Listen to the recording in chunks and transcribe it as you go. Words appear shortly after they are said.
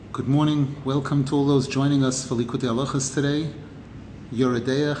Good morning. Welcome to all those joining us for Likutey Halakhos today. Yoreh,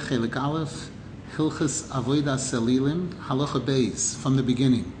 Deah, Hilkhos, Avodas, Elilim, Halakha Beis, from the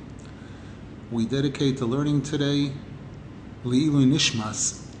beginning. We dedicate the learning today, Li'ilu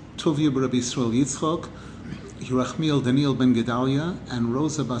Nishmas, Tovia B'Rabbi Yisrael Yitzchok, Yerachmiel Daniel ben Gedalia, and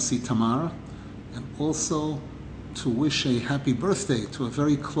Rosa Basi Tamar, and also to wish a happy birthday to a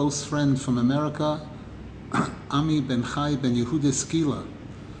very close friend from America, Ami ben Chai ben Yehuda Skila.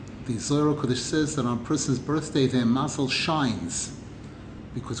 The Zohar Kodesh says that on a person's birthday their mazel shines,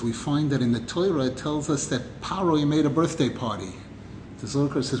 because we find that in the Torah it tells us that Paroi made a birthday party. The Zohar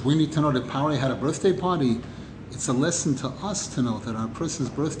Kodesh says we need to know that Paroi had a birthday party. It's a lesson to us to know that on a person's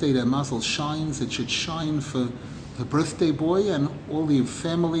birthday their mazel shines. It should shine for the birthday boy and all the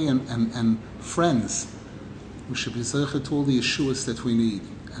family and friends. We should be zeicher to all the Yeshuas that we need.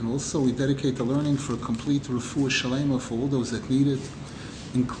 And also we dedicate the learning for a complete refuah shalema for all those that need it,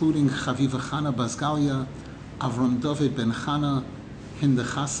 including Chaviva Chana Bas Galia, Avram David Ben Chana, Hinda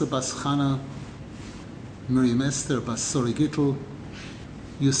Chasa Bas Chana, Miriam Esther Bas Sori Gittel,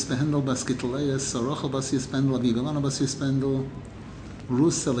 Yuspehendel Bas Gitteleya, Sorocha Bas Yispendel, Avigalana Bas Yispendel,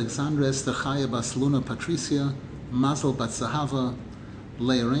 Rus Alexandra Esther Chaya Bas Luna Patricia, Mazel Bas Zahava,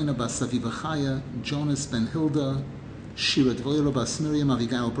 Leirena Bas Aviva Chaya, Jonas Ben Hilda, Shira Dvoira Bas Miriam,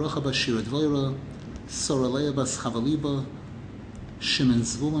 Avigail Brocha Bas Shira Dvoira, Soraleya Bas Chavaliba, Shimon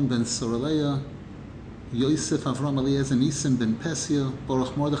Zvulun ben Soraleya, Yosef Avram Eliezer Nisim ben Pesia,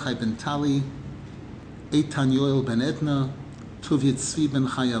 Baruch Mordechai ben Tali, Eitan Yoel ben Edna, Tuvia Tzvi ben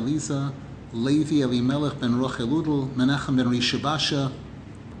Chayaliza, Levi Elimelech ben Rocheludel, Menachem ben Rishabasha,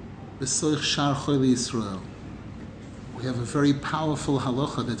 Besoich Shar Choyli Yisrael. We have a very powerful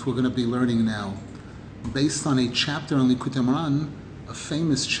Halakha that we're going to be learning now, based on a chapter in Likutey, a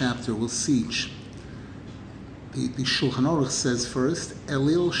famous chapter. We'll see. The Shulchan Aruch says first,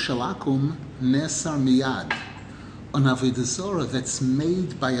 Elul Akum Nesar Miyad. An Avodah Zarah that's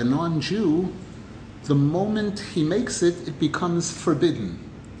made by a non-Jew, the moment he makes it, it becomes forbidden.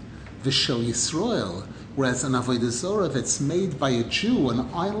 V'shel Yisrael, whereas an Avodah Zarah that's made by a Jew, an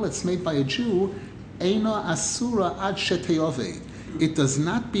idol that's made by a Jew, Eina Asura Ad Sheteyoved. It does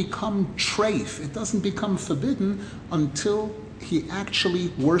not become treif, it doesn't become forbidden until he actually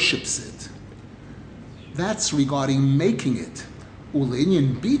worships it. That's regarding making it.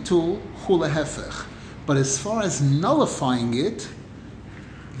 Uleinian bitul hulehefech. But as far as nullifying it,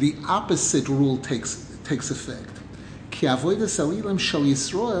 the opposite rule takes effect. Ki avodas elilim shel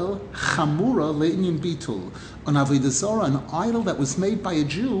Yisrael chamura leinian bitul. An avodah zarah, an idol that was made by a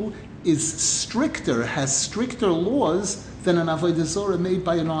Jew, is stricter, has stricter laws than an avodah zarah made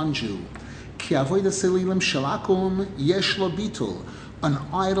by a non-Jew. Ki avodas elilim shel Akum yesh lo bitul. An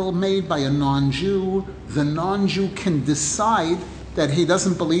idol made by a non-Jew, the non-Jew can decide that he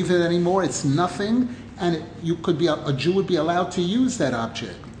doesn't believe it anymore, it's nothing, and a Jew would be allowed to use that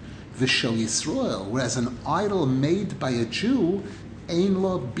object. V'shel Yisrael, whereas an idol made by a Jew, ein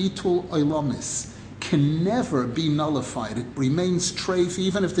lo bitul oilamis, can never be nullified. It remains treif,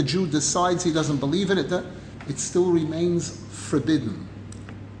 even if the Jew decides he doesn't believe in it, it still remains forbidden.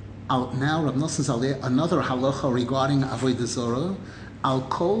 Now, Rav Nasan Zaleh, another halacha regarding avodah zarah. Al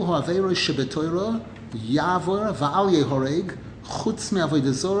kol ha'averos shebetoira yavor va'al yehoreg chutz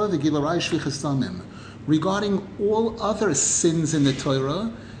me'avodah zarah v'gilarai shvichas damim. Regarding all other sins in the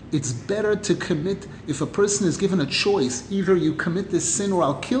Torah, it's better to commit, if a person is given a choice, either you commit this sin or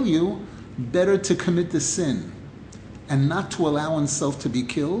I'll kill you, better to commit the sin and not to allow oneself to be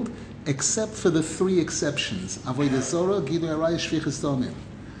killed, except for the three exceptions: avodah zarah, gilarai shvichas damim.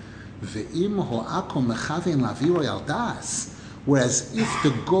 Ve'im ho'akum mechavein laviroi al das. Whereas if the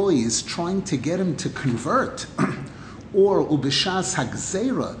goy is trying to get him to convert, or ubishas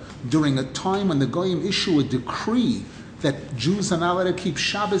hagzera, during a time when the goyim issue a decree that Jews are not allowed to keep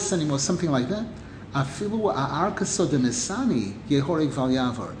Shabbos anymore, something like that, afilu a'arkaso de misani yehoreg val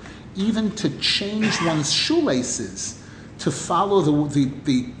yavar, even to change one's shoelaces to follow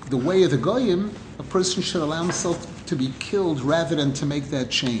the way of the goyim, a person should allow himself to be killed rather than to make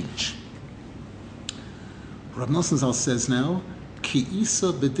that change. Rav Nasan Zal says now, Ki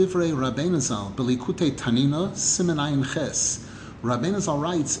isa b'divrei Rabbeinu Zal b'Likutey Tanina Siman Ayin Ches. Rabbeinu Zal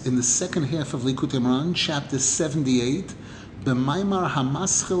writes in the second half of Likutey, chapter 78, B'maimar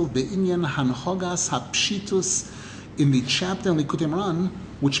hamaschil be'inyan hanhogas hapshitus, in the chapter in Likutey,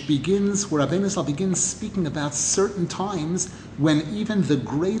 which begins, where Rabbeinu Zal begins speaking about certain times when even the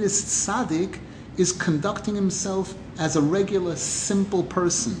greatest tzaddik is conducting himself as a regular, simple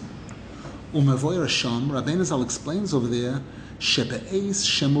person. Umevoy Rasham, Rabbeinu Zal explains over there, Shebe'ez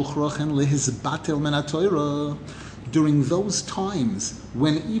shemuchrochen lehizbatel men haTorah, during those times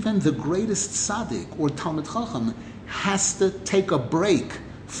when even the greatest tzaddik or Talmid Chacham has to take a break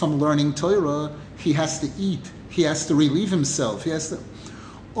from learning Torah, he has to eat, he has to relieve himself, he has to...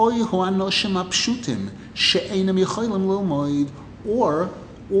 Or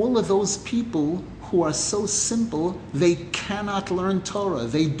all of those people who are so simple, they cannot learn Torah.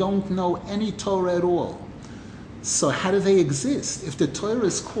 They don't know any Torah at all. So how do they exist? If the Torah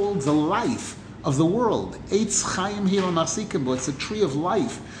is called the life of the world, Eitz Chaim Hila Machzikim, it's a tree of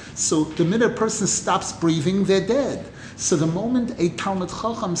life. So the minute a person stops breathing, they're dead. So the moment a Talmid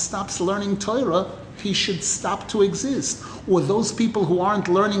Chacham stops learning Torah, he should stop to exist. Or those people who aren't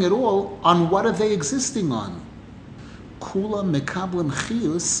learning at all, on what are they existing on? Kula mekablim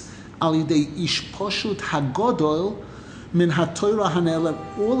chiyus alidei ish poshut hagodol min haTorah hanelem.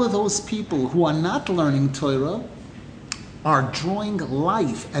 All of those people who are not learning Torah are drawing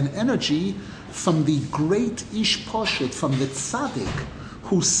life and energy from the great ish poshut, from the tzaddik,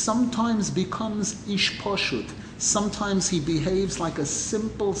 who sometimes becomes ish poshut. Sometimes he behaves like a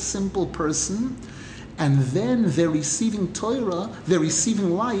simple person, and then they're receiving Torah, they're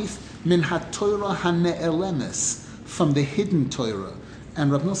receiving life min haTorah hane'elemes, from the hidden Torah.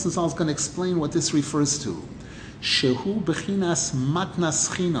 And Rav Nosson Zal is going to explain what this refers to. Shehu bechinas matnas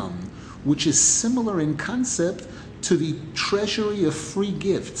chinam, which is similar in concept to the treasury of free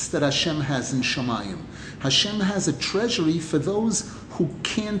gifts that Hashem has in Shamayim. Hashem has a treasury for those who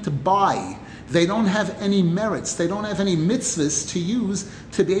can't buy. They don't have any merits. They don't have any mitzvahs to use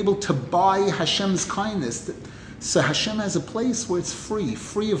to be able to buy Hashem's kindness. So Hashem has a place where it's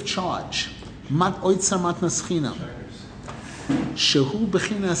free of charge. Mat oitzar matnas chinam. Shehu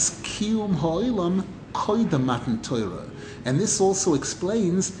bechinas kiyum ha'olam koydem matan Torah. And this also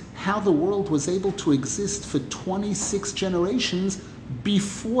explains how the world was able to exist for 26 generations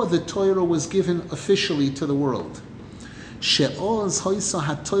before the Torah was given officially to the world. She'oz hoisa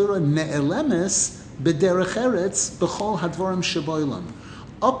haTorah ne'elemes b'derech eretz b'chol hadvarim sheboilam.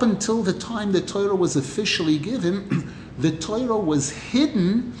 Up until the time the Torah was officially given, the Torah was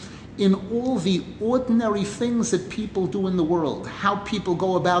hidden in all the ordinary things that people do in the world, how people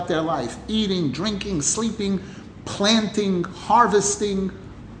go about their life, eating, drinking, sleeping, planting, harvesting.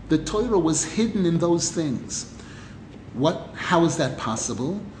 The Torah was hidden in those things. How is that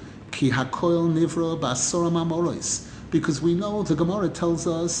possible? Ki hakoil nivra ba'asora ma'amoros. Because we know, the Gemara tells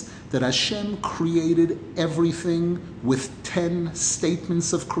us that Hashem created everything with 10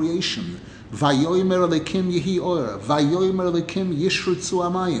 statements of creation. Vayomer Elikim yehi or, Vayomer Elikim yishrutzu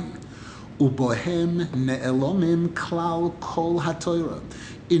amayim. Ubohem ne'elomim klal kol haTorah.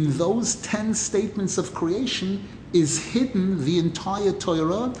 In those 10 statements of creation is hidden the entire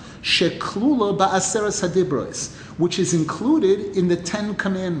Torah, sheklula ba'aseres hadibros, which is included in the 10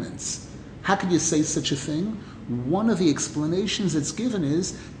 commandments. How could you say such a thing? One of the explanations that's given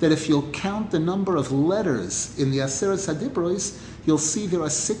is that if you'll count the number of letters in the Aseres Hadibros, you'll see there are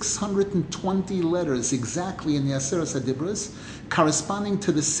 620 letters exactly in the Aseres Hadibros, corresponding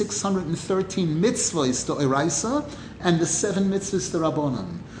to the 613 mitzvahs to Eraisa and the 7 mitzvahs to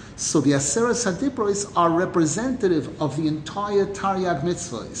Rabbanan. So the Aseres Hadibros are representative of the entire Taryag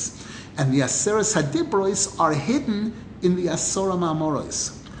mitzvahs, and the Aseres Hadibros are hidden in the Asora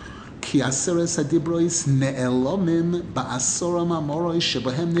Ma'amoros. Ki aseres hadibros ne'elomim ba'asora ma'amoros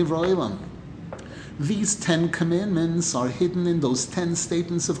shebahem nivro'ilam. These 10 commandments are hidden in those 10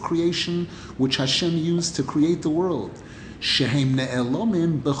 statements of creation which Hashem used to create the world. Shehem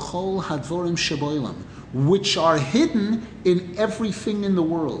ne'elomim b'chol hadvorim sheboilam, which are hidden in everything in the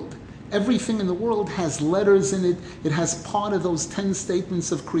world. Everything in the world has letters in it. It has part of those 10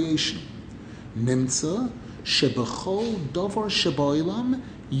 statements of creation. Nimtza shebechol dovar sheboilam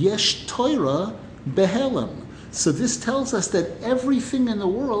yesh Torah behelim. So this tells us that everything in the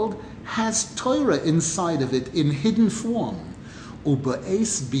world has Torah inside of it in hidden form.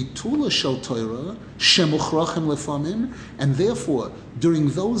 Ube'es bitula shel Torah shemuchrachim lefamim, and therefore during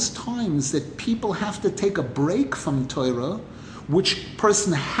those times that people have to take a break from Torah, which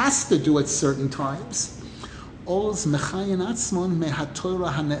person has to do at certain times, oz mechayin atzmon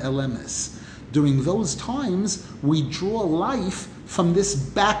mehaTorah hane'elemes. During those times, we draw life from this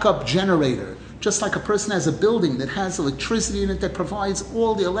backup generator. Just like a person has a building that has electricity in it that provides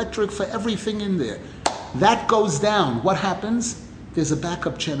all the electric for everything in there. That goes down. What happens? There's a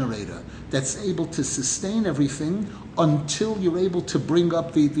backup generator that's able to sustain everything until you're able to bring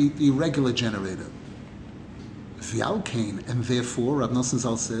up the regular generator. V'alkein, and therefore, Rav Nosson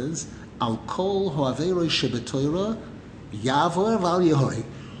Zal says, Al kol ho'aveiroi shebetoira yavor v'al yehoy.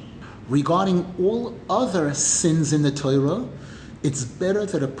 Regarding all other sins in the Torah, It's better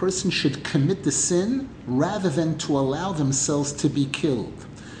that a person should commit the sin rather than to allow themselves to be killed.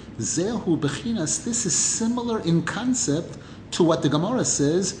 Zehu bechinas, this is similar in concept to what the Gemara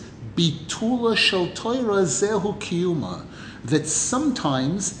says, bitula shel Torah zehu kiyuma, that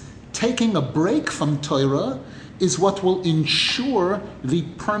sometimes taking a break from Torah is what will ensure the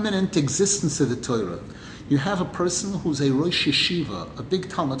permanent existence of the Torah. You have a person who's a Rosh Yeshiva, a big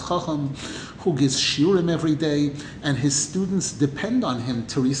Talmud Chacham, who gives shiurim every day, and his students depend on him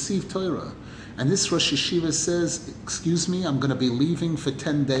to receive Torah. And this Rosh Yeshiva says, excuse me, I'm going to be leaving for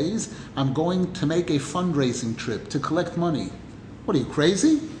 10 days. I'm going to make a fundraising trip to collect money. What are you,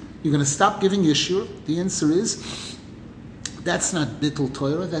 crazy? You're going to stop giving Yeshua? The answer is, that's not Bittul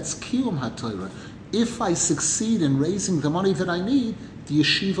Torah, that's Kiyum HaTorah. If I succeed in raising the money that I need, the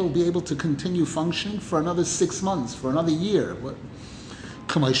yeshiva will be able to continue functioning for another 6 months, for another year. Like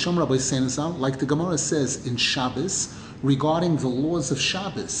the Gemara says in Shabbos, regarding the laws of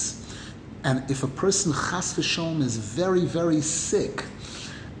Shabbos, and if a person chas v'sholom is very, very sick,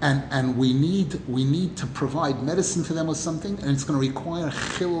 and we need to provide medicine for them or something, and it's going to require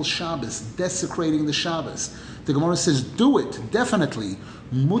chilul Shabbos, desecrating the Shabbos. The Gemara says, do it, definitely.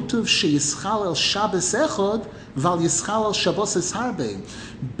 Mutuv sheyischalel Shabbos echad, val yischalel Shabbos es harbe.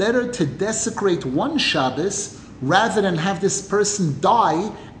 Better to desecrate one Shabbos rather than have this person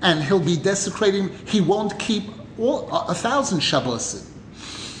die and he'll be desecrating, he won't keep 1,000 Shabbos.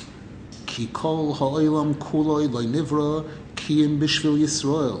 Ki kol ha'olam kuloi lo nivra kiyim b'shvil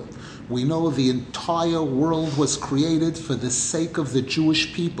Yisrael. We know the entire world was created for the sake of the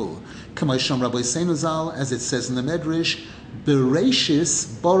Jewish people. K'maysham Rabbi Seinu Zal, as it says in the Medrash,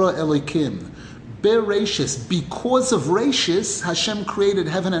 Bereshis bara Elikim. Bereshis, because of Reshis, Hashem created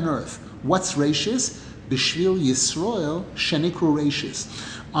heaven and earth. What's Reshis? B'shvil Yisrael shenikru Reshis.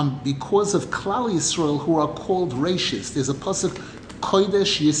 Because of Klal Yisrael, who are called Reshis. There's a pasuk,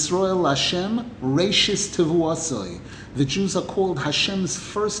 Kodesh Yisrael Hashem Reshis Tevuasoi. The Jews are called Hashem's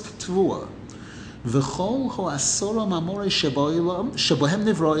first Tevuah. V'chol ho'asora mamore shebohem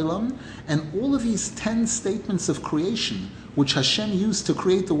nivroilam, and all of these 10 statements of creation which Hashem used to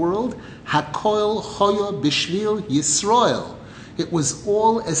create the world, hakoil hoya bishvil Yisrael. It was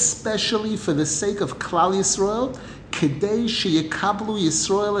all especially for the sake of Klal Yisrael, kedei sheyekablu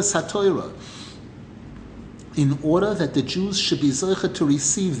Yisrael es haTorah, in order that the Jews should be zocheh to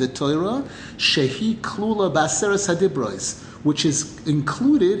receive the Torah, shehi klula b'aseres hadibros, which is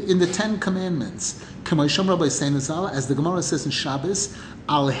included in the 10 Commandments. K'mayshom Rabbi Seinu Zal, as the Gemara says in Shabbos,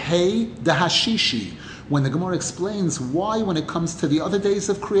 al hei dahashishi. When the Gemara explains why, when it comes to the other days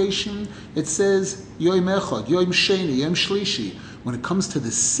of creation, it says yoim echad, yoim sheni, yoim shlishi. When it comes to the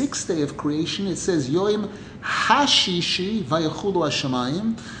 6th day of creation, it says yoim hashishi vayachulu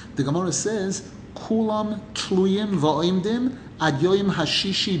hashamayim. The Gemara says, Kulam tluyim va'oimdim ad yoim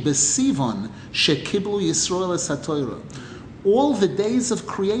hashishi besivon shekiblu Yisrael es haTorah. All the days of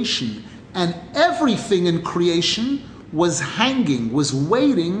creation and everything in creation was hanging, was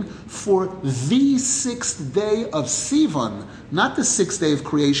waiting for the 6th day of Sivan, not the 6th day of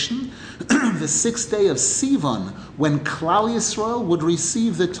creation, the 6th day of Sivan, when Klal Yisrael would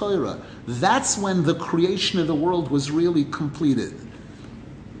receive the Torah. That's when the creation of the world was really completed.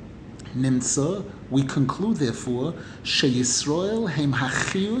 Nimtza, we conclude therefore, sheYisrael heim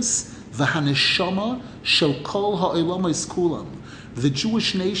hachiyus v'haneshama shel kol ha'olam kulam. The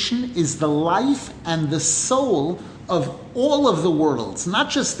Jewish nation is the life and the soul of all of the worlds, not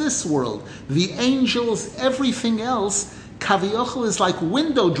just this world. The angels, everything else, Kaviyachal is like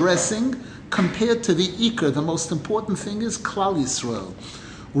window dressing compared to the Iker. The most important thing is Klal Yisrael,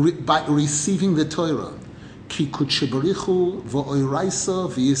 by receiving the Torah. Because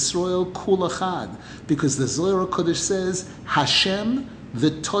the Zohar Kodesh says Hashem,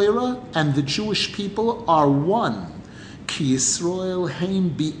 the Torah, and the Jewish people are one. Ki Yisrael heim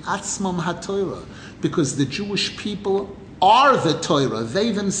bi'atzmam haTorah, because the Jewish people are the Torah.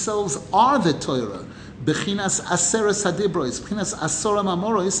 They themselves are the Torah. Bechinas aseres hadibros, bechinas asora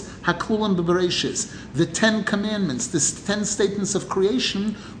mamoros haklulam bebereshis. The 10 Commandments, the 10 statements of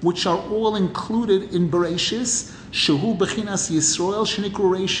creation, which are all included in Bereshis, shehu bechinas Yisrael shenikru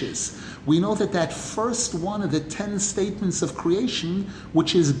Reshis. We know that first one of the 10 statements of creation,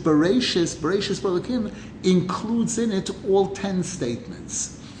 which is Bereshis Barakim, includes in it all 10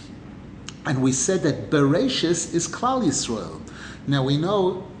 statements. And we said that Bereshis is Klal Yisrael. Now we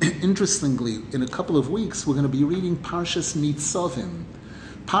know, interestingly, in a couple of weeks, we're going to be reading Parshas Nitzavim.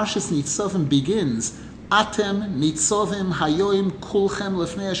 Parshas Nitzavim begins, Atem Nitzavim Hayoim Kulchem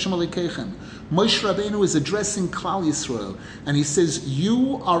Lefnei Hashem Elokeichem. Moshe Rabbeinu is addressing Klal Yisrael, and he says,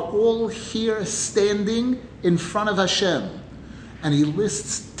 you are all here standing in front of Hashem. And he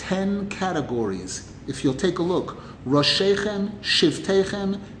lists 10 categories. If you'll take a look, Roshechem,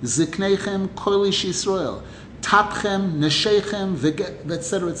 Shivtechem, Ziknechem, Koilish Yisrael, Tapchem, Neshechem,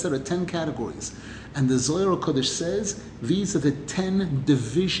 etc., 10 categories. And the Zohar Kodesh says these are the 10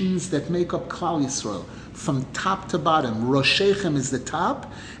 divisions that make up Klal Yisrael, from top to bottom. Roshechem is the top,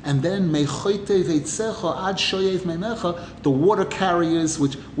 and then Mechoite Veitzecha Ad Shoyev Meimecha, the water carriers,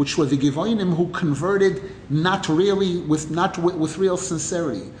 which were the Givonim who converted not with real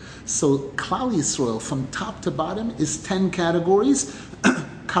sincerity. So Klal Yisrael, from top to bottom, is 10 categories,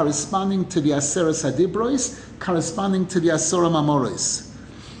 corresponding to the Aseres Hadibros, corresponding to the Asora Mamoros.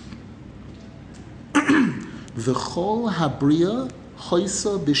 V'chol habriya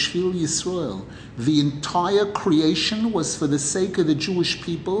choisa b'shvil Yisrael. The entire creation was for the sake of the Jewish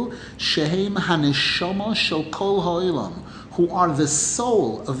people, shehem haneshama shel kol ha'olam, who are the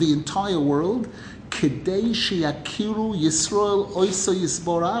soul of the entire world, kedei sheyakiru Yisrael oisa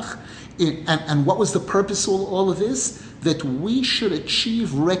yisborach. And what was the purpose of all of this? That we should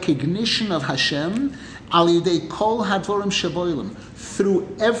achieve recognition of Hashem al yidei kol hadvarim sheboilim, through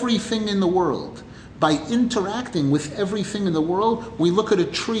everything in the world. By interacting with everything in the world, we look at a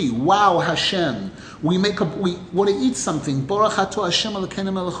tree. Wow, Hashem! We want to eat something. Borach ato Hashem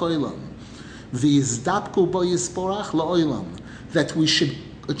Elokeinu melech haolam. V'yizdapku bo yisborach la'olam. That we should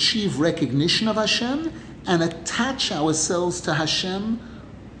achieve recognition of Hashem and attach ourselves to Hashem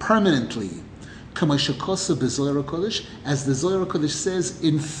permanently. As the Zohar Kodesh says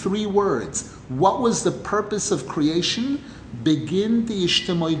in 3 words. What was the purpose of creation? Begin the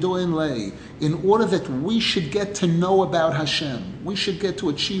Ishtemoidoin lay, in order that we should get to know about Hashem. We should get to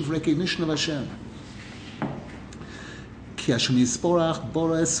achieve recognition of Hashem. Ki Hashem Yisborach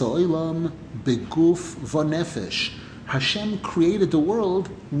Bores Ha'olam Beguf V'nefesh. Hashem created the world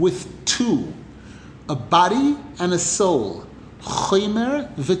with 2, a body and a soul. Chomer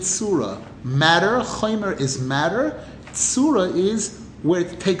v'tzura. Matter, chomer is matter, tzura is where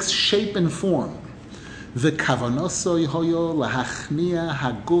it takes shape and form. V'kavanosoi hoyo lahachnia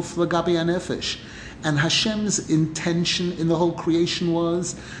haguf l'gabi hanefesh. And Hashem's intention in the whole creation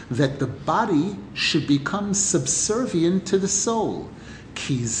was that the body should become subservient to the soul.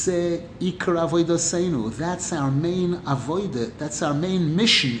 Ki zeh ikar avodaseinu. That's our main avodah. That's our main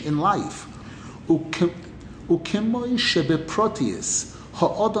mission in life. Ukemoi shebeprotius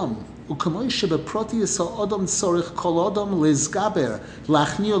ha'odam.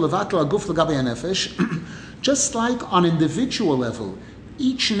 Just like on individual level,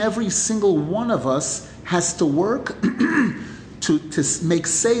 each and every single one of us has to work to make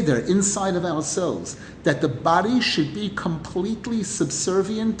seder inside of ourselves, that the body should be completely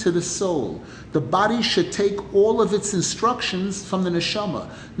subservient to the soul. The body should take all of its instructions from the neshama.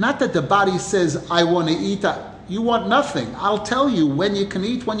 Not that the body says, I want to eat that. You want nothing. I'll tell you when you can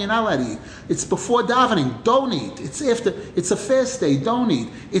eat, when you're not allowed to eat. It's before davening. Don't eat. It's after. It's a fast day. Don't eat.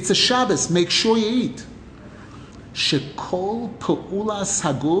 It's a Shabbos. Make sure you eat. Shekol pe'ulas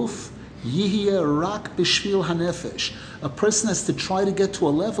haguf yihye rak b'shvil hanefesh. A person has to try to get to a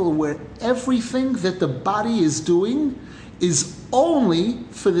level where everything that the body is doing is only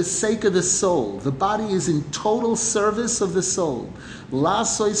for the sake of the soul. The body is in total service of the soul.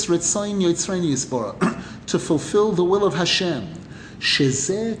 Lasois retzayin yotzrein yisbora. To fulfill the will of Hashem.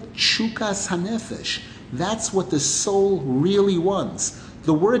 Shezeh chukas hanefesh. That's what the soul really wants.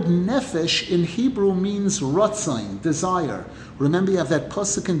 The word nefesh in Hebrew means rotzain, desire. Remember, you have that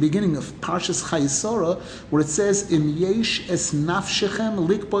pasuk in the beginning of Parshas Chayesora where it says, Im yesh es nafshechem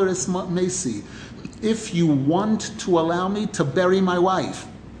likbor es mesi. If you want to allow me to bury my wife.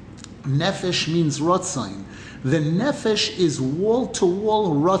 Nefesh means rotzain. The nefesh is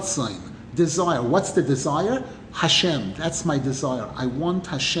wall-to-wall rotzain. Desire. What's the desire? Hashem. That's my desire. I want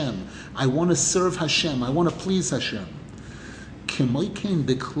Hashem. I want to serve Hashem. I want to please Hashem. So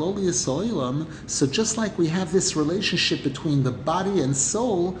just like we have this relationship between the body and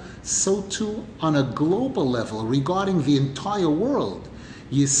soul, so too on a global level regarding the entire world.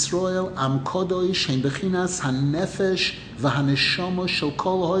 Yisrael am kodosh hein bechinas hanefesh v'haneshama shel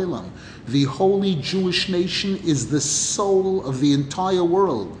kol ha'olam. The holy Jewish nation is the soul of the entire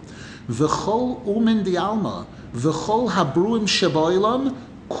world. V'chol umen di alma, v'chol habruim sheba'olam,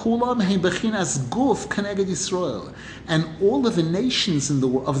 kulam hein bechinas guf keneged Yisrael. And all of the nations of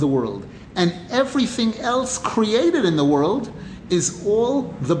the world, and everything else created in the world, is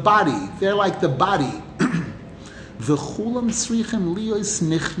all the body. They're like the body. V'chulam tzrichem liyos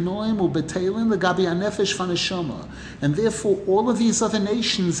nichnoim ubetelim legabi hanefesh v'haneshama. And therefore, all of these other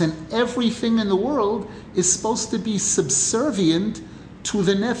nations and everything in the world is supposed to be subservient to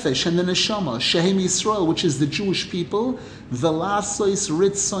the nefesh and the neshama, Shehem Yisrael, which is the Jewish people, v'lasois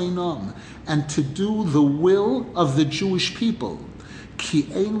ritzoinom, and to do the will of the Jewish people. Ki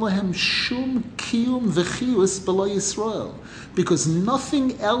ein lahem shum kiyum v'chiyus b'lo Yisrael, because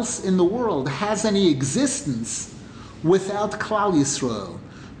nothing else in the world has any existence without Klal Yisrael.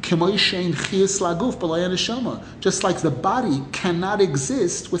 Just like the body cannot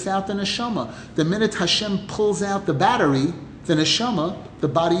exist without the neshama. The minute Hashem pulls out the battery, the neshama, the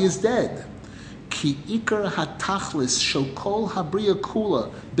body is dead. Ki ikar hatachlis shokol habriya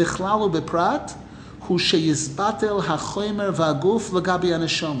kula bichlalo beprat hu sheyizbatel hachomer v'aguf lagabi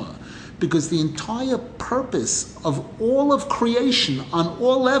neshama. Because the entire purpose of all of creation on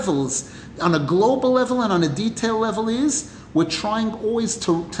all levels, on a global level and on a detail level, is we're trying always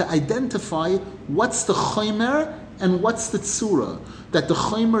to identify what's the chomer and what's the tzura. That the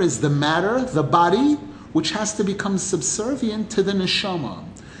chomer is the matter, the body, which has to become subservient to the neshama.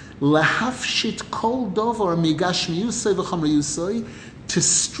 Lahafshit kol dovar migashmiyusay v'chamriyusay, to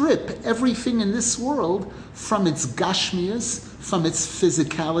strip everything in this world from its gashmius, from its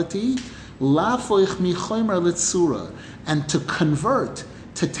physicality, lavoich mi chomer letzura, and to convert,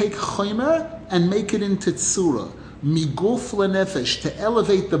 to take chomer and make it into tzura. Miguf lenefesh, to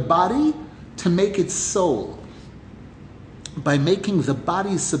elevate the body, to make it soul. By making the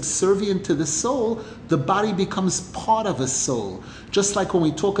body subservient to the soul, the body becomes part of a soul. Just like when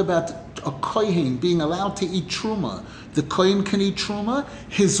we talk about a kohen being allowed to eat truma, the kohen can eat truma.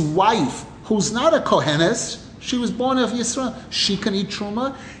 His wife, who's not a kohenes, she was born of Yisrael, she can eat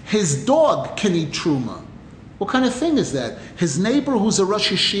truma. His dog can eat truma. What kind of thing is that? His neighbor, who's a Rosh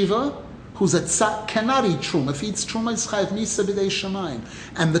Yeshiva, who's a tzad, cannot eat truma. If he eats truma, it's chayav misa b'dei shamayim.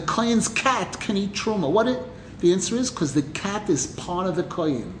 And the kohen's cat can eat truma. The answer is because the cat is part of the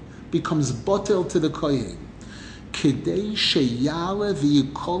kohen, becomes botel to the kohen. Kedei sheyale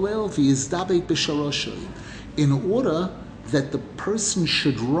v'yikolel v'yizdabek b'sharoshay, in order that the person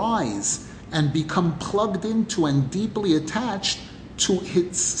should rise and become plugged into and deeply attached to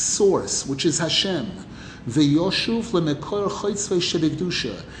its source, which is Hashem. V'yoshuv lemekor chotzvei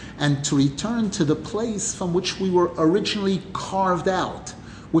shebekdusha, and to return to the place from which we were originally carved out,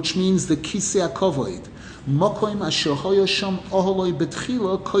 which means the kisei hakovod. Mokoim asher hoya sham oholoi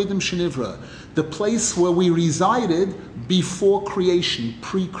betchila koydem shenivra, the place where we resided before creation,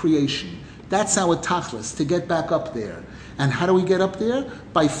 pre-creation. That's our tachlis, to get back up there. And how do we get up there?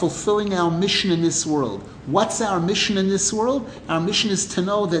 By fulfilling our mission in this world. What's our mission in this world? Our mission is to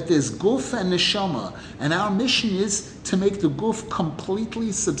know that there's guf and neshama. And our mission is to make the guf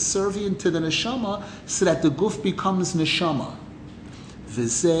completely subservient to the neshama so that the guf becomes neshama.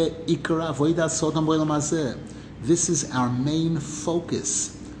 This is our main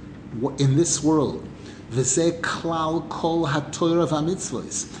focus in this world.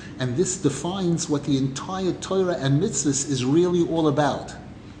 And this defines what the entire Torah and mitzvahs is really all about.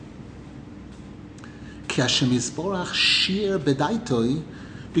 Because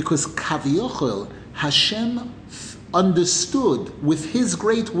Kaviochel, Hashem understood with His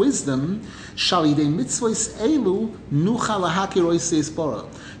great wisdom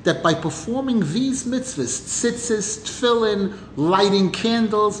that by performing these mitzvahs, tzitzis, tefillin, lighting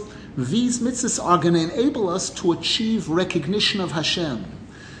candles, these mitzvahs are going to enable us to achieve recognition of Hashem.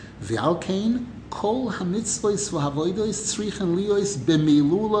 V'alkein kol hamitzvos v'havodos tzrichen lios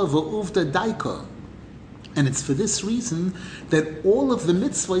b'meilula v'uvda daika. And it's for this reason that all of the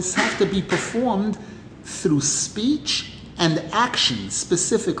mitzvahs have to be performed through speech and action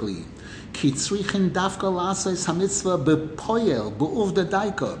specifically. We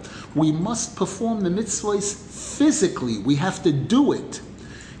must perform the mitzvahs physically. We have to do it.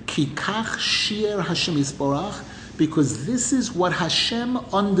 Because this is what Hashem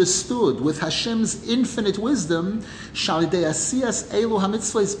understood with Hashem's infinite wisdom,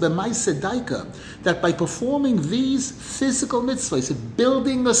 that by performing these physical mitzvahs,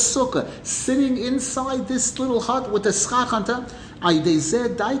 building a sukkah, sitting inside this little hut with a schach on top,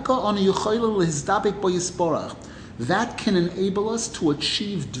 that can enable us to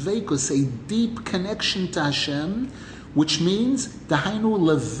achieve dveikus, a deep connection to Hashem, which means dahainu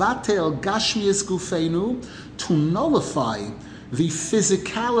levatel gashmias gufeinu, to nullify the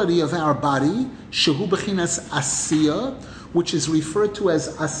physicality of our body, shehu bechinas asiya, which is referred to as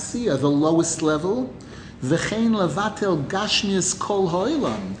asiya, the lowest level, v'chein levatel gashmias kol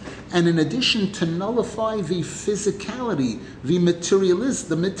ha'olam, and in addition to nullify the physicality, the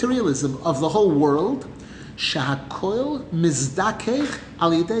materialism of the whole world, shahakoil mizdakech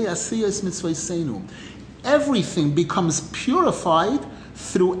al yedei asiyas mitzvayseinu. Everything becomes purified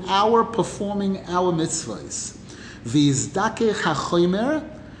through our performing our mitzvahs. V'izdakeh hachomer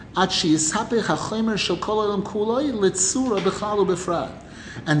ad sheyishapech hachomer shel kol olam kuloi litzura b'chal u'befrat.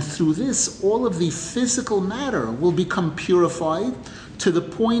 And through this, all of the physical matter will become purified to the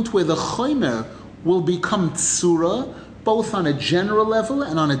point where the chomer will become tsura, both on a general level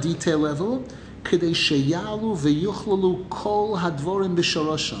and on a detail level, kedei sheyalu v'yuchlalu kol hadvorim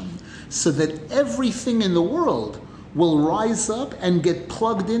b'shorosham, so that everything in the world will rise up and get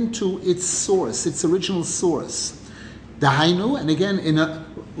plugged into its source, its original source. Dahainu, and again,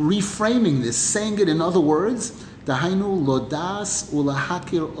 reframing this, saying it in other words, Dahainu lodas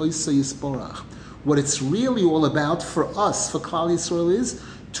ulahakir oisa yisporach. What it's really all about for us, for Klal Yisrael, is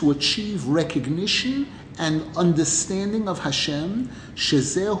to achieve recognition and understanding of Hashem,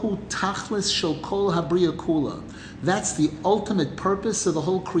 shezehu tachlis shel kol habriya kula. That's the ultimate purpose of the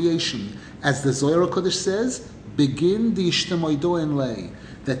whole creation. As the Zohar HaKodesh says, begin the ishtamoido en lei.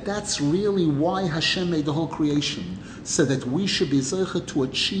 That's really why Hashem made the whole creation, so that we should be zeicha to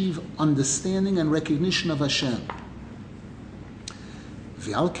achieve understanding and recognition of Hashem.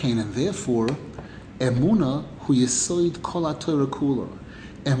 V'alkein, and therefore, emuna hu yesoid kol haTorah kula.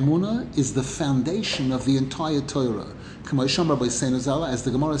 Emuna is the foundation of the entire Torah. As the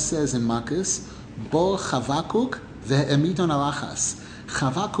Gemara says in Makis, bo Chavakuk ve'emidon alachas.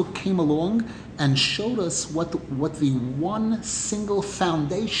 Chavakuk came along and showed us what the one single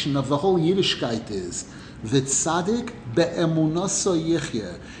foundation of the whole Yiddishkeit is. V'tzadik be'emunaso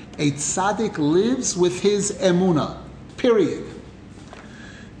yichye. A tzadik lives with his emuna. Period.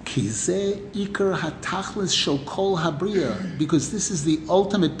 Kizeh ikar hatachlis shel kol habriya, because this is the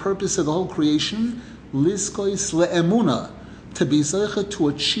ultimate purpose of the whole creation. Lizkois le'emuna, to be zeicha, to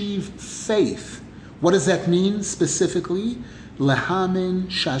achieve faith. What does that mean specifically? Lehamin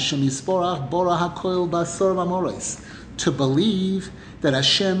shashem yisporach bora hakoil basor v'amoros, to believe that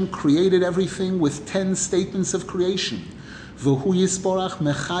Hashem created everything with 10 statements of creation. V'hu yisporach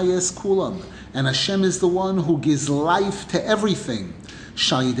mechayes kulam, and Hashem is the one who gives life to everything.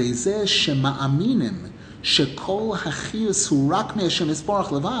 Sha'idezeh shema'aminim shekol hachiyus hu rak me'Hashem yisporach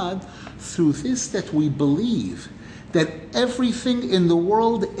levad. Through this, that we believe that everything in the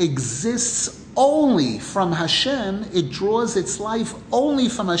world exists only from Hashem, it draws its life only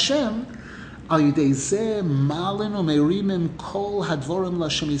from Hashem.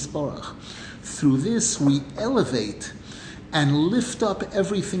 Through this, we elevate and lift up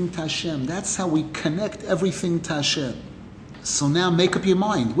everything to Hashem. That's how we connect everything to Hashem. So now make up your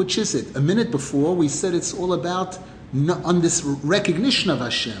mind. Which is it? A minute before, we said it's all about on this recognition of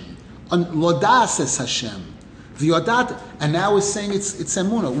Hashem. On Lodas es Hashem. V'yodat, and now we're saying it's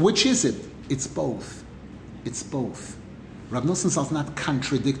emunah. Which is it? It's both. It's both. Rav Nosson is not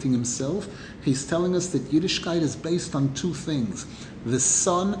contradicting himself. He's telling us that Yiddishkeit is based on two things. The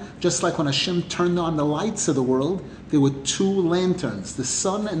sun, just like when Hashem turned on the lights of the world, there were two lanterns, the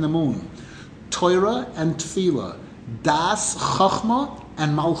sun and the moon. Torah and Tefillah. Das, Chachma,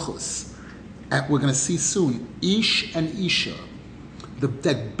 and Malchus. And we're going to see soon, Ish and Isha.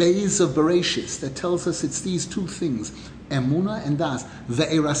 That base of Bereshis that tells us it's these two things, Emuna and Das.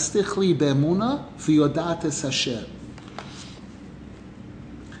 Ve'erastichli be'emuna v'yodat es Hashem.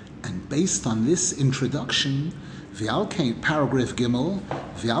 And based on this introduction, V'alkein, paragraph Gimel,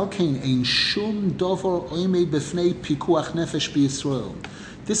 V'alkein ein shum dover oimei b'fnei pikuach nefesh b'Yisrael.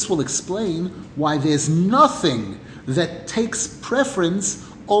 This will explain why there's nothing that takes preference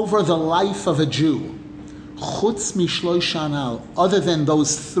over the life of a Jew. Chutz mishloish anal, other than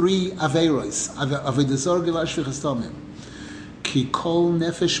those three averos, avedazor gilar shvichas tamim. Ki kol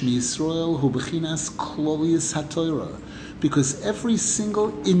nefesh miYisrael hu b'chinas klolius haTorah, because every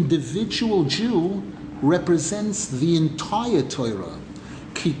single individual Jew represents the entire Torah.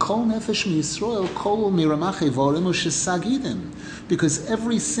 Ki kol nefesh miYisrael kol miramach evorim u'shesagidim, because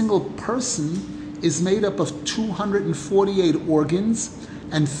every single person is made up of 248 organs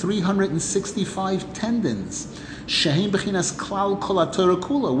and 365 tendons. Shehem b'chinas klal kol haTorah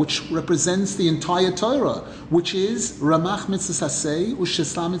kula, which represents the entire Torah, which is ramach mitzvos haseh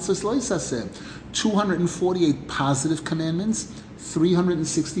u'shesla mitzvos lo yisaseh. 248 positive commandments,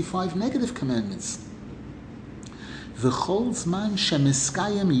 365 negative commandments. V'chol zman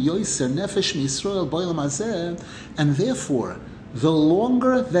shemiskayim yoser nefesh miYisrael b'olam hazeh, and therefore, the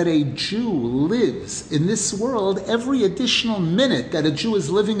longer that a Jew lives in this world, every additional minute that a Jew is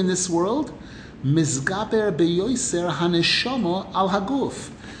living in this world, mizgaber beyoser haneshama al haguf.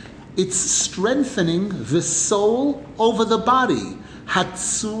 It's strengthening the soul over the body.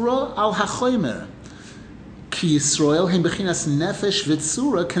 Hatzura al hachomer. Ki Yisrael hem bechinas nefesh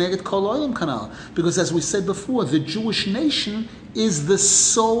v'tzura keneged kol olam kanal. Because as we said before, the Jewish nation is the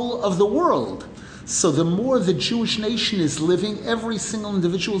soul of the world. So the more the Jewish nation is living, every single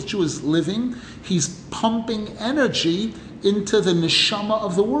individual Jew is living, he's pumping energy into the neshama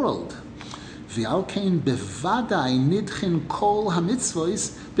of the world.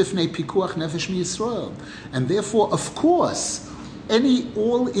 And therefore, of course,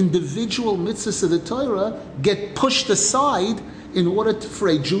 all individual mitzvahs of the Torah get pushed aside in order for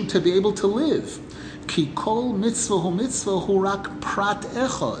a Jew to be able to live. Ki kol mitzvah hu mitzvah hu rak prat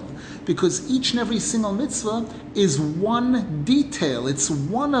echad. Because each and every single mitzvah is one detail. It's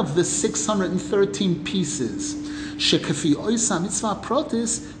one of the 613 pieces. Shekafi oisa mitzvah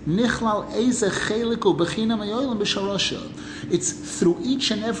protis nichlal eze chelik u bechina mayolim b'sharosha. It's through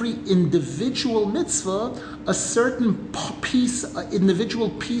each and every individual mitzvah, a certain piece, individual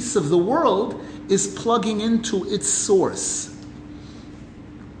piece of the world is plugging into its source.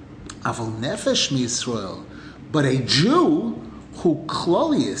 Aval nefesh miYisrael, but a Jew who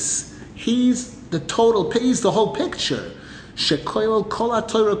klolius, he's the total, he's the whole picture. Shekoil kol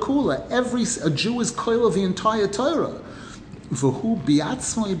haTorah kula. A Jew is koil of the entire Torah. V'hu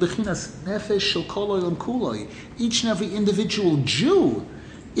biatzmoi bechinas nefesh shel kol olam kuloi. Each and every individual Jew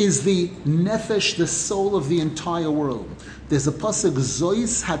is the nefesh, the soul of the entire world. There's a pasuk,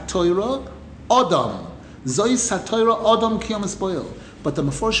 Zois haTorah Adam. Zois haTorah Adam kiyom espoil. But the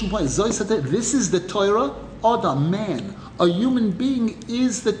Meforshim point, Zois haTorah, this is the Torah, Adam, man. A human being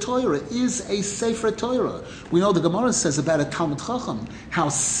is the Torah, is a Sefer Torah. We know the Gemara says about a Talmud Chacham, how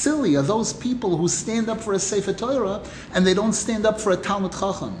silly are those people who stand up for a Sefer Torah and they don't stand up for a Talmud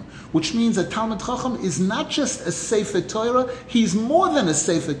Chacham. Which means a Talmud Chacham is not just a Sefer Torah, he's more than a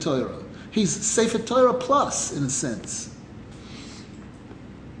Sefer Torah. He's Sefer Torah plus, in a sense.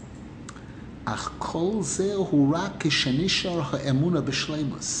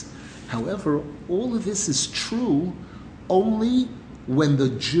 However, all of this is true only when the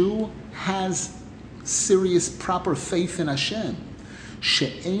Jew has serious, proper faith in Hashem.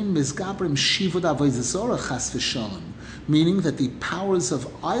 Meaning that the powers of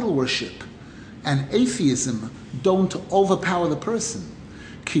idol worship and atheism don't overpower the person.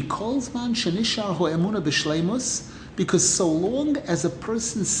 Because so long as a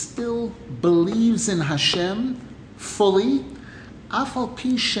person still believes in Hashem fully, even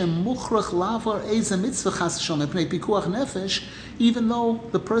though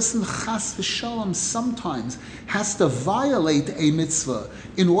the person chas v'shalom sometimes has to violate a mitzvah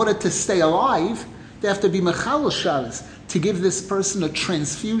in order to stay alive, they have to be mechal Shabbos to give this person a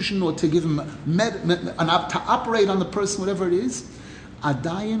transfusion or to give him to operate on the person, whatever it is. The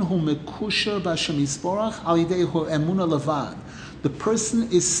person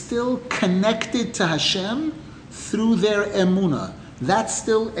is still connected to Hashem through their emunah. That's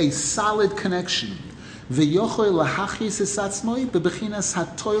still a solid connection. And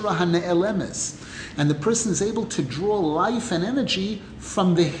the person is able to draw life and energy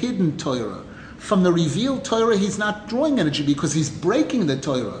from the hidden Torah. From the revealed Torah, he's not drawing energy because he's breaking the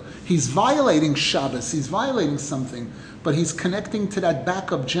Torah. He's violating Shabbos, he's violating something, but he's connecting to that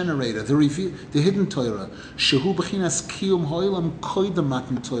backup generator, the hidden Torah, shehu b'chinas kiyum ha'olam koydem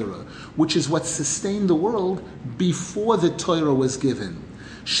matan Torah, which is what sustained the world before the Torah was given.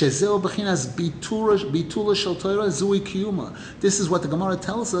 Shezeu b'chinas bitula shel Torah zui kiyuma. This is what the Gemara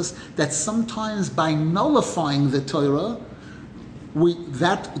tells us, that sometimes by nullifying the Torah,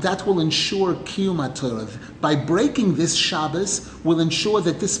 that will ensure kiyum Torah. By breaking this Shabbos, will ensure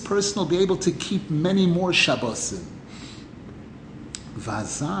that this person will be able to keep many more Shabbosim.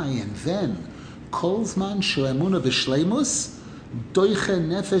 Vazai, and then kol zman she'emuna v'shleimus doiche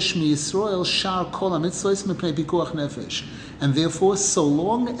nefesh miYisrael shar kol hamitzvos mipnei pikuach nefesh. And therefore, so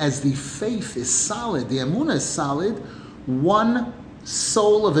long as the faith is solid, the emunah is solid, one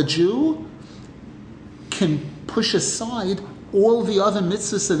soul of a Jew can push aside all the other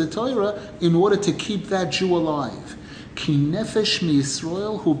mitzvahs of the Torah in order to keep that Jew alive. Ki nefesh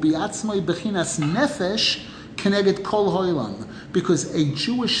miYisrael hu biatzmoi bechinas nefesh keneged kol hoilam. Because a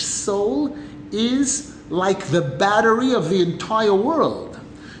Jewish soul is like the battery of the entire world.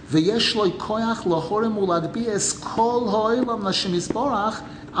 V'yesh lo koyach lahorim uladbies kol hoilam l'Hashem Yisborach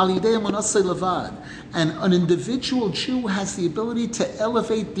al yidei emunasei levad. And an individual Jew has the ability to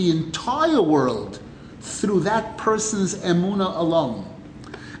elevate the entire world through that person's emunah alone.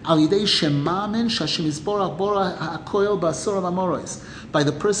 Al yidei shemamin sh'Hashem Yisborach bora ha'koil ba'asor ha'amoros. By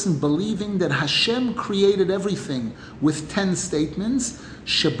the person believing that Hashem created everything with 10 statements,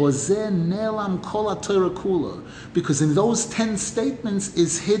 shebozeh ne'elam kol haTorah kula, because in those 10 statements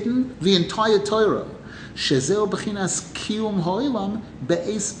is hidden the entire Torah. Shezeu b'chinas kiyum ha'olam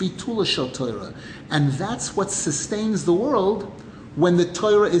be'es bitula shel Torah, and that's what sustains the world when the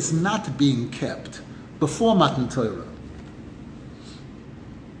Torah is not being kept, before Matan Torah.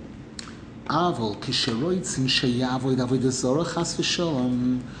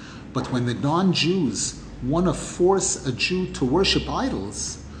 But when the non-Jews want to force a Jew to worship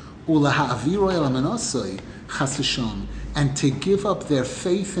idols, and to give up their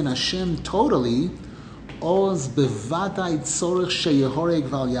faith in Hashem totally,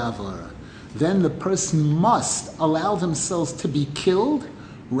 then the person must allow themselves to be killed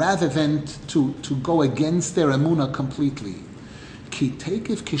rather than to go against their emunah completely.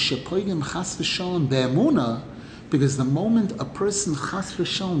 Because the moment a person chas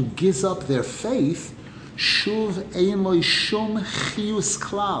v'shalom gives up their faith, shuv ein lo shum chiyus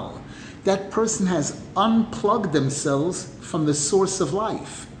klal. That person has unplugged themselves from the source of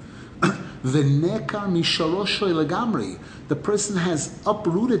life. V'nekar misharoshoy legamri. The person has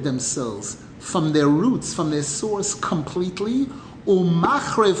uprooted themselves from their roots, from their source completely.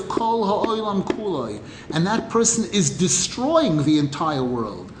 Umachrev kol ha'olam kuloi. And that person is destroying the entire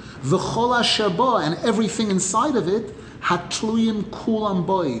world. V'chol asher bo, and everything inside of it, hatluyim kulam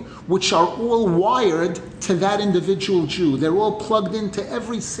boy, which are all wired to that individual Jew. They're all plugged into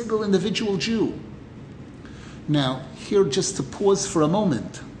every single individual Jew. Now, here just to pause for a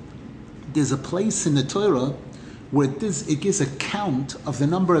moment, there's a place in the Torah where it gives a count of the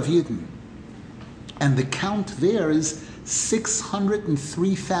number of Yidden. And the count there is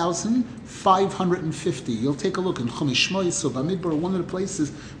 603,550. You'll take a look in Chumash Shmois or Bamidbar, one of the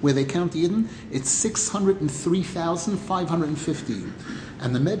places where they count Yidden, it's 603,550.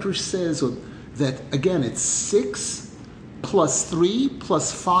 And the Medrash says that, again, it's 6 plus 3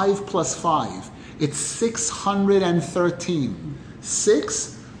 plus 5 plus 5. It's 613.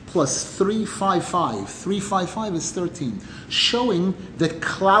 6 plus 355. 355 is 13. Showing that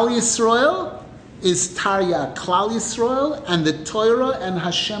Klal Yisrael is Tarya, Klal Yisrael, and the Torah and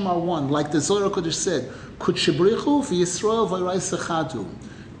Hashem are one. Like the Zohar Kodesh said, Kutshebrichu v'Yisrael v'Yrais Echadu.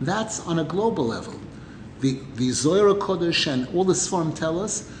 That's on a global level. The Zohar Kodesh and all the Sforim tell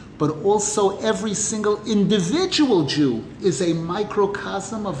us, but also every single individual Jew is a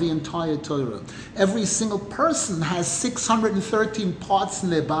microcosm of the entire Torah. Every single person has 613 parts in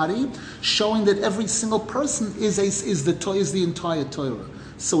their body, showing that every single person is the entire Torah.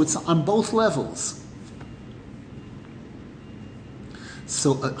 So it's on both levels.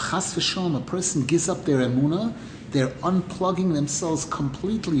 So chas v'shalom, a person gives up their emunah, they're unplugging themselves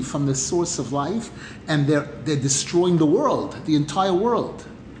completely from the source of life, and they're destroying the world, the entire world.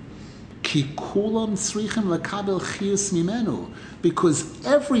 Ki kulam tzrichim lekabel chiyus mimenu, because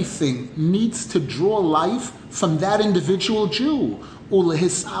everything needs to draw life from that individual Jew. And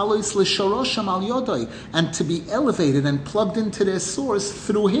to be elevated and plugged into their source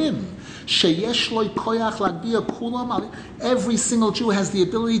through him. Every single Jew has the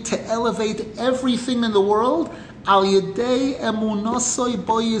ability to elevate everything in the world through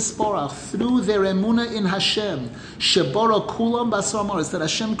their emunah in Hashem. That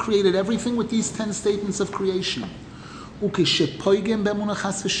Hashem created everything with these 10 statements of creation. And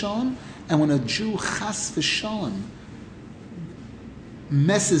when a Jew chas v'shalom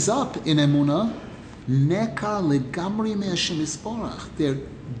messes up in emunah, nekar legamri me Hashem yisborach. They're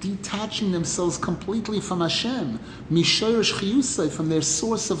detaching themselves completely from Hashem, mishoresh chiyusay, from their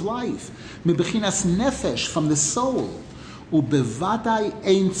source of life, mibechinas nefesh, from the soul, ubevadai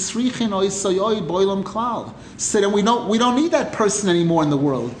ein tzrichin oisoyoi boilam klal. So then we don't need that person anymore in the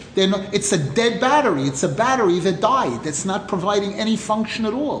world. It's a dead battery. It's a battery that died. That's not providing any function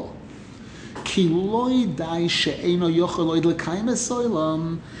at all.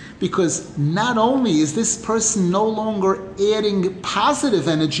 Because not only is this person no longer adding positive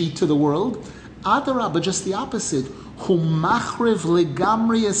energy to the world, but just the opposite.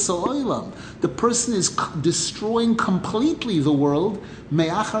 The person is destroying completely the world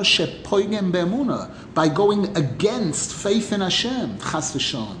by going against faith in Hashem. Chas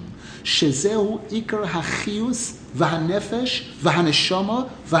v'shalom. Shezehu ikar hachiyus v'hanefesh v'haneshama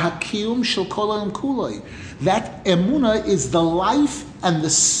v'hakiyum shel kol ha'olam kuloi. That emunah is the life and the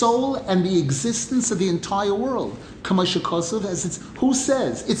soul and the existence of the entire world. Kamashakosov, who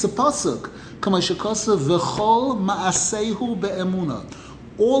says? It's a pasuk. Kamashakosov v'chol ma'asehu be'emunah.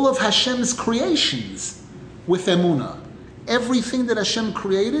 All of Hashem's creations with emunah. Everything that Hashem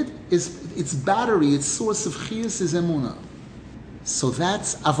created is its battery, its source of chiyus is emunah. So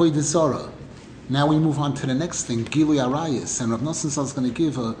that's Avodah Zarah. Now we move on to the next thing, Gilui Arayis. And Rav Nasan is going to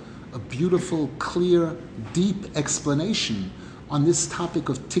give a beautiful, clear, deep explanation on this topic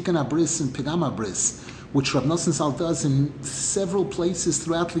of Tikkun Abris and Pigam Abris, which Rav Nasan does in several places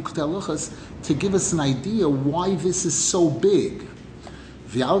throughout Likutey Halakhos to give us an idea why this is so big.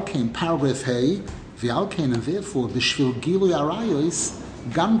 V'alkein, paragraph Hey, V'alkein, and therefore, b'shvil gilui arayos,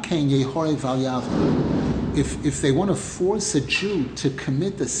 gam kein Yoreh v'al yavor. If they want to force a Jew to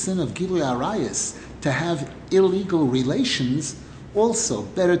commit the sin of gilui arayos, to have illegal relations, also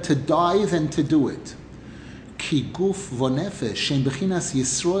better to die than to do it. Ki guf v'nefesh shem b'chinas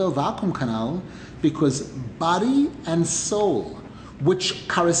Yisrael v'akum kanal, because body and soul, which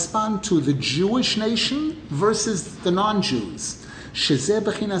correspond to the Jewish nation versus the non-Jews, shezeh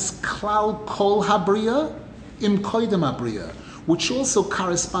b'chinas klal kol habriya im koidem habriya, which also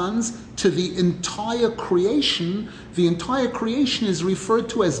corresponds to the entire creation. The entire creation is referred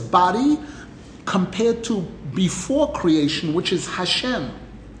to as body compared to before creation, which is Hashem,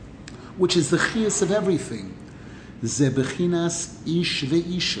 which is the chiyus of everything. Ze b'chinas ish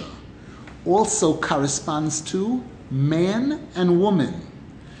ve'isha also corresponds to man and woman.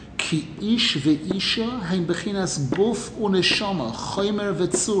 Ki ish ve'isha hein b'chinas guf u'neshama chomer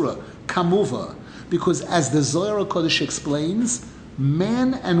v'tzura kamuva, because as the Zohar HaKodesh explains,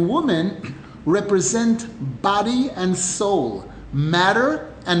 man and woman represent body and soul,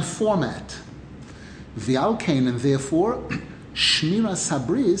 matter and format. V'alkein, and therefore, shmiras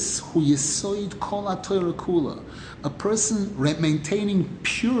habris hu yisoid kol haTorah kula. A person maintaining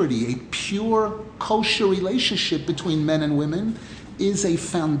purity, a pure, kosher relationship between men and women, is a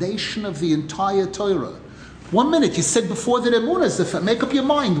foundation of the entire Torah. 1 minute, you said before that Emunah is the make up your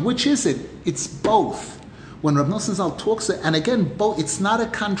mind. Which is it? It's both. When Rav Nasan Zal talks, and again, both. It's not a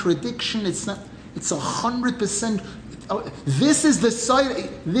contradiction. It's not. It's 100%. This is the side.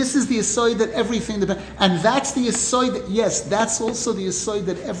 This is the side that everything depends, and that's the side that, yes, that's also the side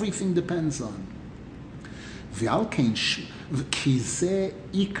that everything depends on. V'alkein ki ze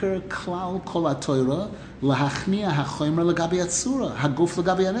iker klal kol haTorah lahachnia hachomer legabi hatzura haguf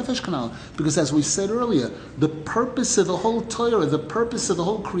legabi hanefesh kanal. Because as we said earlier, the purpose of the whole Torah, the purpose of the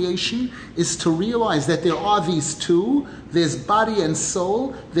whole creation, is to realize that there are these two. There's body and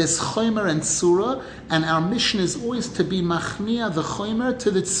soul. There's chomer and tzura, and our mission is always to be machnia the chomer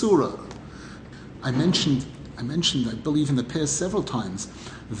to the tzura. I mentioned, I believe in the past several times,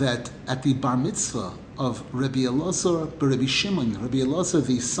 that at the bar mitzvah of Rabbi Elazar Rabbi Shimon, Rabbi Elazar,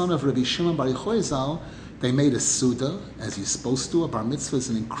 the son of Rabbi Shimon Bar Yochai Zal, they made a Suda, as you're supposed to. A bar mitzvah is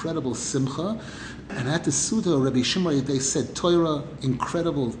an incredible simcha. And at the Suda, Rabbi Shimon, they said Torah,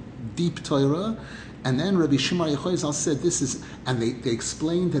 incredible, deep Torah. And then Rabbi Shimon Bar Yochai Zal said, this is, and they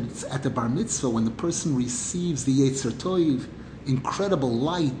explained that it's at the bar mitzvah, when the person receives the Yetzer Toiv, incredible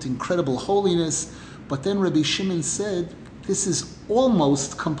light, incredible holiness. But then Rabbi Shimon said, this is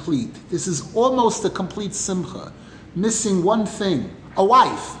almost complete. This is almost a complete simcha. Missing one thing, a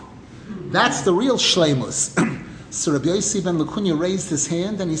wife. That's the real shleimus. So Rabbi Yossi ben Lekunya raised his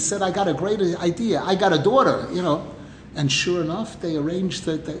hand and he said, I got a great idea. I got a daughter, And sure enough, they arranged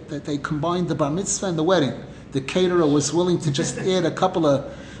that they combined the bar mitzvah and the wedding. The caterer was willing to just add a couple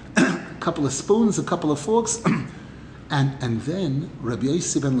of spoons, a couple of forks. And then Rabbi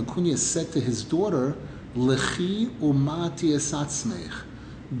Yossi ben Lekunya said to his daughter, Lechi umati esatzmech.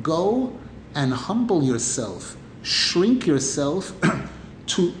 Go and humble yourself, shrink yourself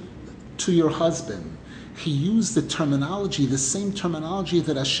to your husband. He used the terminology, the same terminology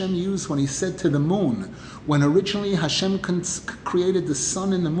that Hashem used when he said to the moon, when originally Hashem created the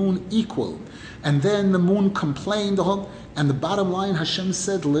sun and the moon equal, and then the moon complained, and the bottom line, Hashem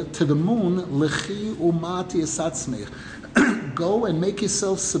said to the moon, Lechi umati esatzmech. Go and make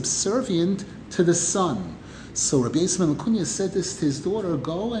yourself subservient to the sun. So Rabbi Yossi ben Lekunya said this to his daughter: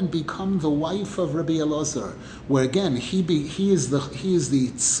 go and become the wife of Rabbi Elazar. Where again, he is the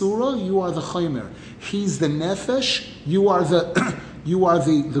tzura, you are the chomer. He's the nefesh, you are the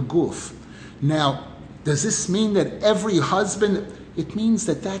guf. Now, does this mean that every husband? It means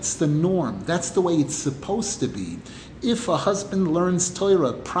that that's the norm. That's the way it's supposed to be. If a husband learns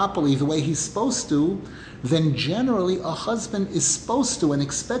Torah properly the way he's supposed to, then generally a husband is supposed to and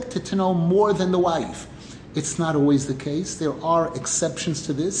expected to know more than the wife. It's not always the case. There are exceptions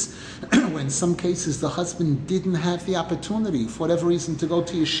to this. When in some cases the husband didn't have the opportunity, for whatever reason, to go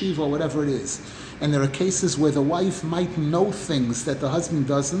to yeshiva or whatever it is. And there are cases where the wife might know things that the husband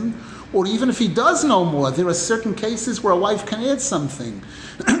doesn't, or even if he does know more, there are certain cases where a wife can add something.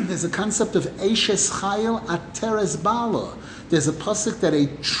 There's a concept of Eishes Chayil Ateres Bala. There's a pasuk that a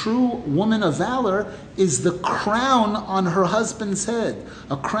true woman of valor is the crown on her husband's head.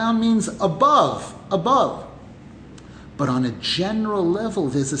 A crown means above. But on a general level,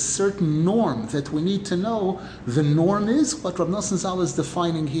 there's a certain norm that we need to know. The norm is what Rav Nasan Zal is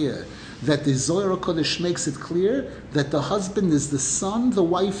defining here. that the Zohar Kodesh makes it clear that the husband is the sun, the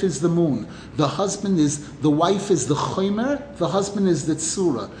wife is the moon. The wife is the chomer, the husband is the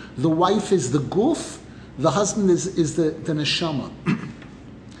tzura. The wife is the guf, the husband is the neshama.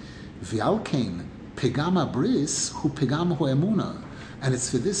 V'alkein, pegama bris, hu pegama hu emuna. And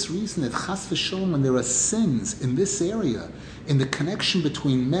it's for this reason that chas v'sholom, when there are sins in this area, in the connection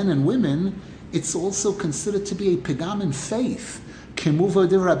between men and women, it's also considered to be a pegam in faith. Kemuva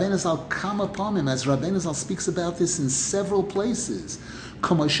de Rabbeinu Zal come upon him, as Rabbeinu Zal speaks about this in several places.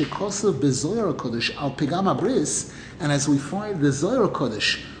 Komo shekosav bezoyer kodesh al pegam abris, and as we find the Zohar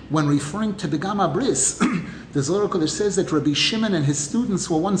Kodesh, when referring to pegam abris, the Zohar Kodesh says that Rabbi Shimon and his students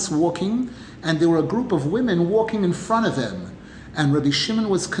were once walking, and there were a group of women walking in front of them. And Rabbi Shimon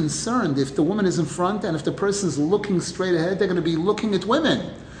was concerned if the woman is in front and if the person is looking straight ahead, they're going to be looking at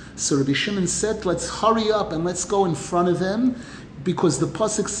women. So Rabbi Shimon said, let's hurry up and let's go in front of them, because the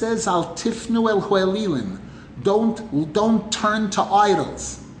pasuk says, Al tifnu el Elilim. Don't turn to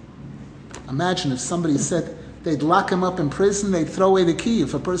idols. Imagine if somebody said they'd lock him up in prison, they'd throw away the key.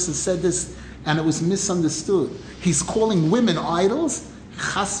 If a person said this and it was misunderstood. He's calling women idols?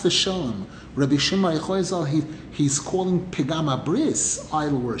 Chas v'sholom. Rabbi Shimon he's calling pegam abris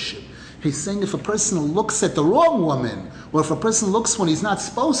idol worship. He's saying if a person looks at the wrong woman, or if a person looks when he's not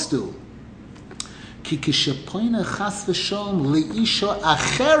supposed to, because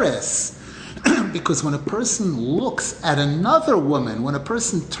when a person looks at another woman, when a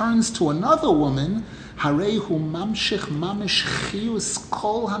person turns to another woman,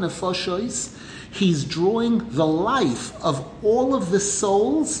 he's drawing the life of all of the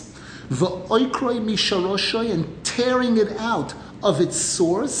souls, and tearing it out of its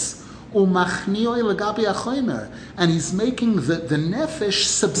source, and he's making the nefesh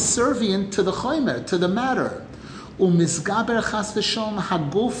subservient to the chomer, to the matter.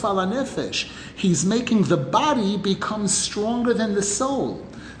 He's making the body become stronger than the soul.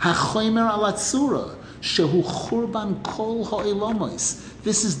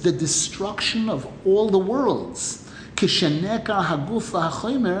 This is the destruction of all the worlds.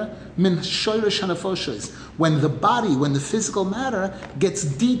 When the body, when the physical matter gets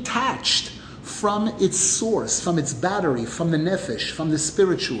detached from its source, from its battery, from the nefesh, from the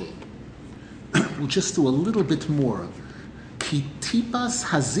spiritual. We'll just do a little bit more. Ki tipas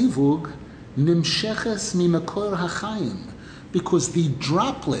hazivug nimsheches mimakor hachayim, because the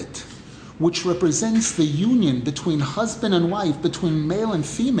droplet, which represents the union between husband and wife, between male and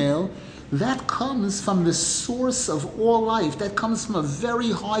female, that comes from the source of all life. That comes from a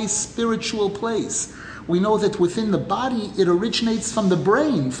very high spiritual place. We know that within the body, it originates from the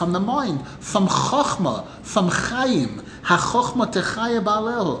brain, from the mind, from chokhmah, from chayim. Ha-chokhmah techaya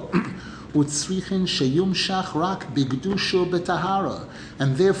ba'aleho. Utzrichin sheyumshach rak bigdusho betahara.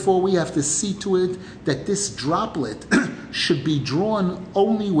 And therefore we have to see to it that this droplet should be drawn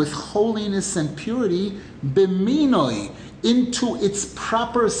only with holiness and purity, biminoi, into its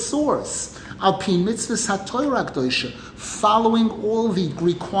proper source, al pi mitzvahs ha-Torah k'dosha, following all the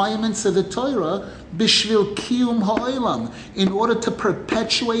requirements of the Torah, bishvil kiyum ha'olam, in order to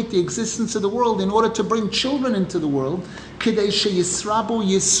perpetuate the existence of the world, in order to bring children into the world, k'dei sheyisrabu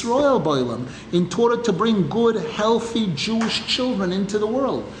yisroel b'olam, in order to bring good, healthy Jewish children into the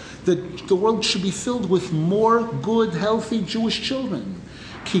world. The world should be filled with more good, healthy Jewish children.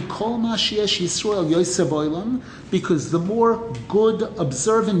 Ki kol ma sheyesh Yisrael yoseh b'olam, because the more good,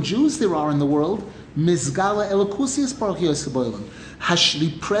 observant Jews there are in the world, mizgala elokus yisparach yoseh b'olam,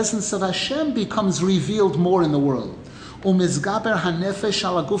 the presence of Hashem becomes revealed more in the world. Umizgaber hanefesh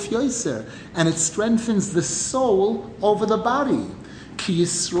ala guf yoser, and it strengthens the soul over the body. Ki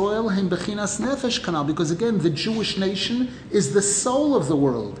Yisrael hem bechinas nefesh kanal, because again, the Jewish nation is the soul of the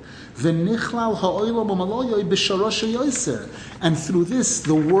world. V'nichlal ha'olam u'maloyoi b'shorosh yoser, and through this,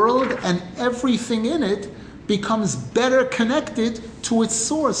 the world and everything in it becomes better connected to its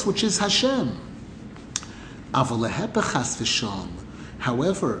source, which is Hashem. However,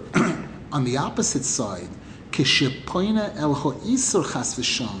 on the opposite side,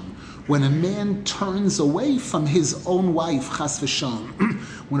 when a man turns away from his own wife, chas v'sham,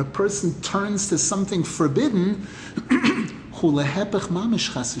 when a person turns to something forbidden,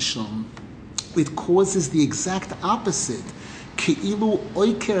 it causes the exact opposite. He's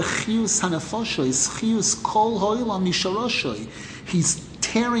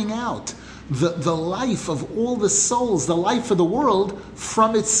tearing out the life of all the souls, the life of the world,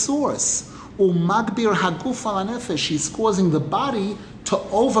 from its source. He's causing the body to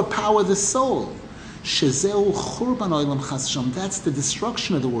overpower the soul. That's the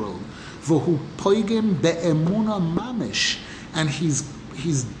destruction of the world. And he's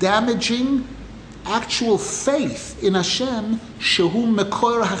he's damaging actual faith in Hashem, shehu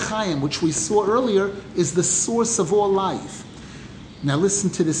mekor hachayim, which we saw earlier is the source of all life. Now listen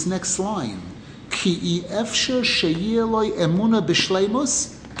to this next line. Ki efsher sheyeloi emuna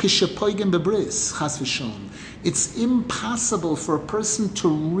b'shleimus kishepoigim bebris chas v'shalom. It's impossible for a person to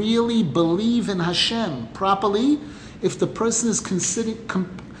really believe in Hashem properly if the person is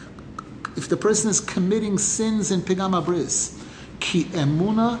committing sins in pigam habris. Ki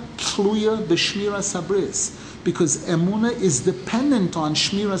emuna tluya b'shmiras habris, because emuna is dependent on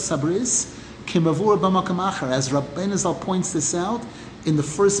shmiras habris. Kimavur b'makam achar, as Rabbeinu Zal points this out in the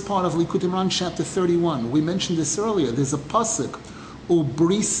first part of Likutey chapter 31. We mentioned this earlier. There's a pasuk,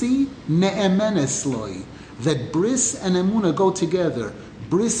 ubrisi ne'emenes loi, that bris and emuna go together.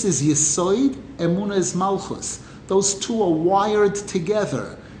 Bris is yisoid, emuna is malchus. Those two are wired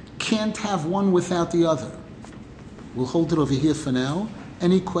together. Can't have one without the other. We'll hold it over here for now.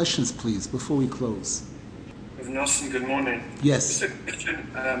 Any questions, please, before we close? Nasan, good morning. Yes. Just a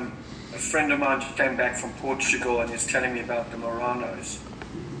question. A friend of mine came back from Portugal and is telling me about the Moranos.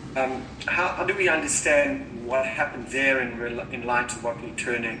 How do we understand what happened there in light of what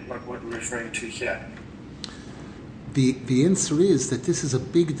we're referring to here? The answer is that this is a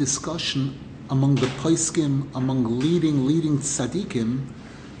big discussion among the poskim, among leading tzaddikim,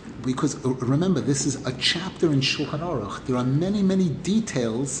 because remember, this is a chapter in Shulchan Aruch. There are many, many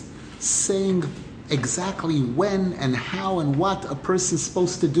details saying exactly when and how and what a person is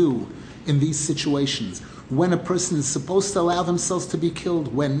supposed to do in these situations. When a person is supposed to allow themselves to be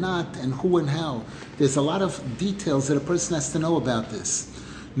killed, when not, and who and how. There's a lot of details that a person has to know about this.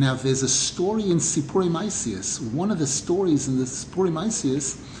 Now, there's a story in Sipurei Maisius. One of the stories in the Sipurei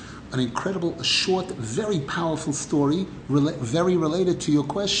Maisius, an incredible, a short, very powerful story, very related to your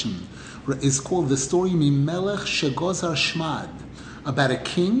question, is called the story Mimelech Shegozar Shmad, about a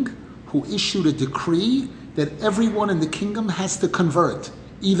king who issued a decree that everyone in the kingdom has to convert,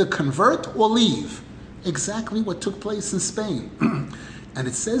 either convert or leave. Exactly what took place in Spain. And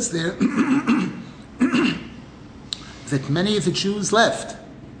it says there that many of the Jews left.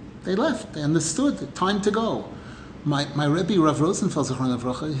 They left. They understood. Time to go. My Rebbe, Rav Rosenfeld,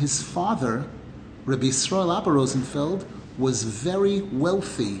 his father, Rebbe Yisrael Abba Rosenfeld, was very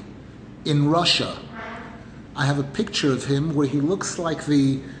wealthy in Russia. I have a picture of him where he looks like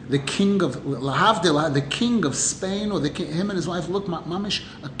the king of Lahavdil, the king of Spain, or him and his wife look mamish,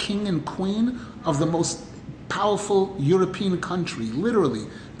 a king and queen of the most powerful European country. Literally,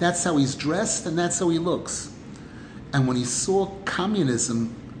 that's how he's dressed and that's how he looks. And when he saw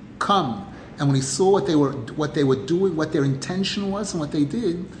communism come, and when he saw what they were doing, what their intention was, and what they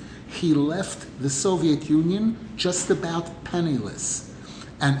did, he left the Soviet Union just about penniless.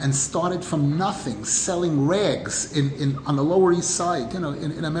 And started from nothing, selling rags on the Lower East Side,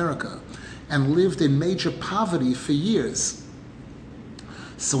 in America, and lived in major poverty for years.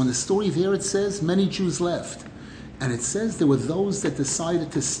 So in the story there it says many Jews left. And it says there were those that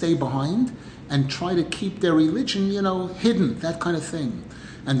decided to stay behind and try to keep their religion, hidden, that kind of thing.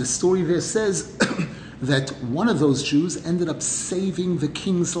 And the story there says that one of those Jews ended up saving the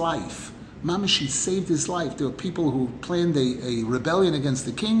king's life. Mamashi saved his life. There were people who planned a rebellion against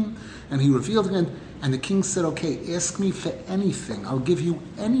the king, and he revealed it, and the king said, okay, ask me for anything. I'll give you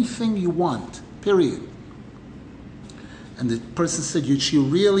anything you want, period. And the person said, you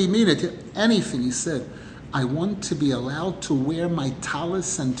really mean it? Anything. He said, I want to be allowed to wear my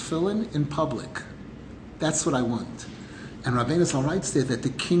talis and tefillin in public. That's what I want. And Rabbeinu Zal writes there that the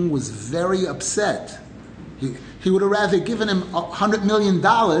king was very upset. He would have rather given him $100 million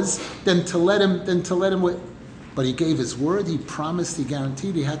than to let him. But he gave his word. He promised. He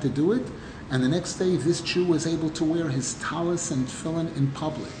guaranteed. He had to do it. And the next day, this Jew was able to wear his talis and tefillin in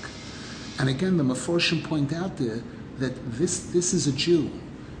public. And again, the Meforshim point out there that this is a Jew.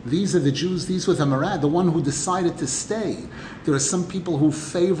 These are the Jews. These were the Marad, the one who decided to stay. There are some people who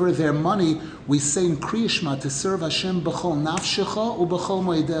favor their money. We say in Kriyishma to serve Hashem b'chol nafshecha u'b'chol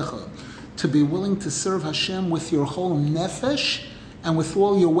moedecha. To be willing to serve Hashem with your whole nefesh and with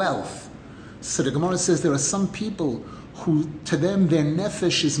all your wealth. So the Gemara says there are some people who, to them, their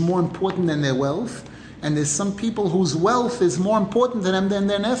nefesh is more important than their wealth, and there's some people whose wealth is more important to them than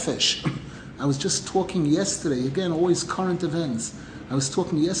their nefesh. I was just talking yesterday, again, always current events. I was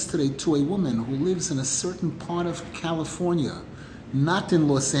talking yesterday to a woman who lives in a certain part of California, not in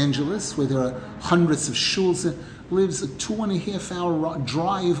Los Angeles, where there are hundreds of shuls, lives a 2.5-hour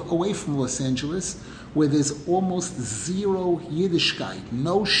drive away from Los Angeles, where there's almost zero Yiddishkeit,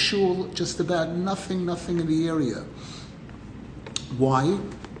 no shul, just about nothing in the area. Why?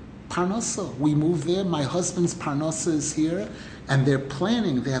 Parnasa. We moved there. My husband's Parnasa is here, and they're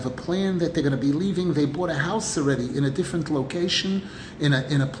planning. They have a plan that they're going to be leaving. They bought a house already in a different location, in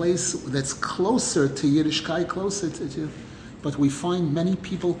a place that's closer to Yiddishkeit, closer to. But we find many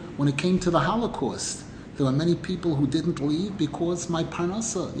people, when it came to the Holocaust, there were many people who didn't leave because my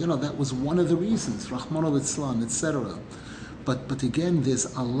parnasa, that was one of the reasons, Rahman al-Islam, etc. But again,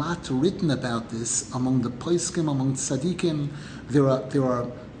 there's a lot written about this among the poskim, among tzaddikim. There are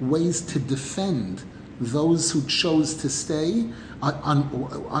ways to defend those who chose to stay.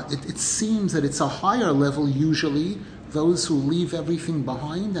 It seems that it's a higher level usually, those who leave everything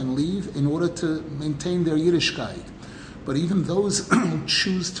behind and leave in order to maintain their Yiddishkeit. But even those who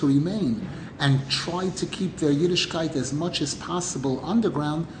choose to remain and try to keep their Yiddishkeit as much as possible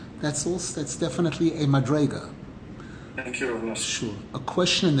underground, that's definitely a madrega. Thank you, Rabbi. Sure. A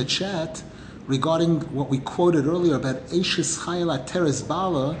question in the chat regarding what we quoted earlier about Eishes Chayil Ateres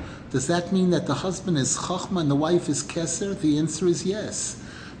Bala. Does that mean that the husband is Chachma and the wife is Keser? The answer is yes.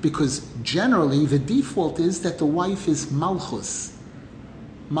 Because generally the default is that the wife is Malchus.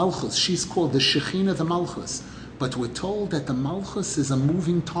 Malchus. She's called the Shekhinah, the Malchus. But we're told that the Malchus is a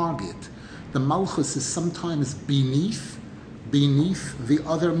moving target. The Malchus is sometimes beneath the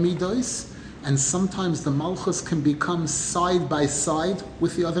other Midos, and sometimes the Malchus can become side by side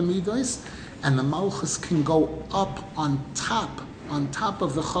with the other Midos, and the Malchus can go up on top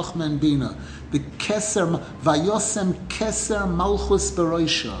of the Chachma and Bina. The Keser, Vayosem Keser Malchus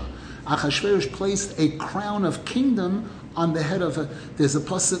Beroisha. Achashverosh placed a crown of kingdom on the head of a. There's a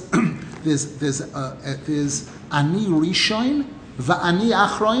pasuk. There's Ani Rishon va'Ani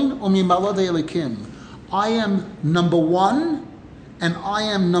Achroin u'mimalodei Elikim. I am number 1, and I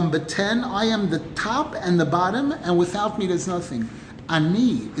am number 10. I am the top and the bottom, and without me there's nothing.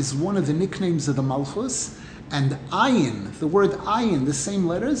 Ani is one of the nicknames of the Malchus, and Ayin, the word Ayin, the same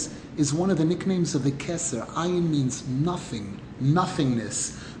letters, is one of the nicknames of the Keser. Ayin means nothing,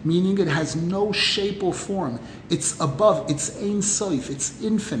 nothingness, meaning it has no shape or form. It's above, it's Ein Sof, it's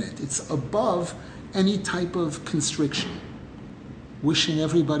infinite, it's above any type of constriction. Wishing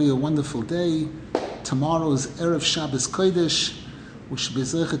everybody a wonderful day. Tomorrow's Erev Shabbos Kodesh. We should be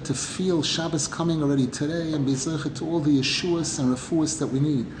zeichet to feel Shabbos coming already today, and be zeichet to all the Yeshuas and Refuas that we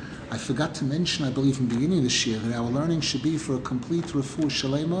need. I forgot to mention, I believe in the beginning of this year, that our learning should be for a complete Refuah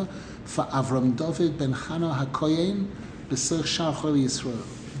Shalema for Avram David ben Chana HaKoyen b'Sech Shar Chol Yisrael.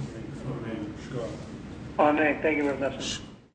 Amen. Thank you very much.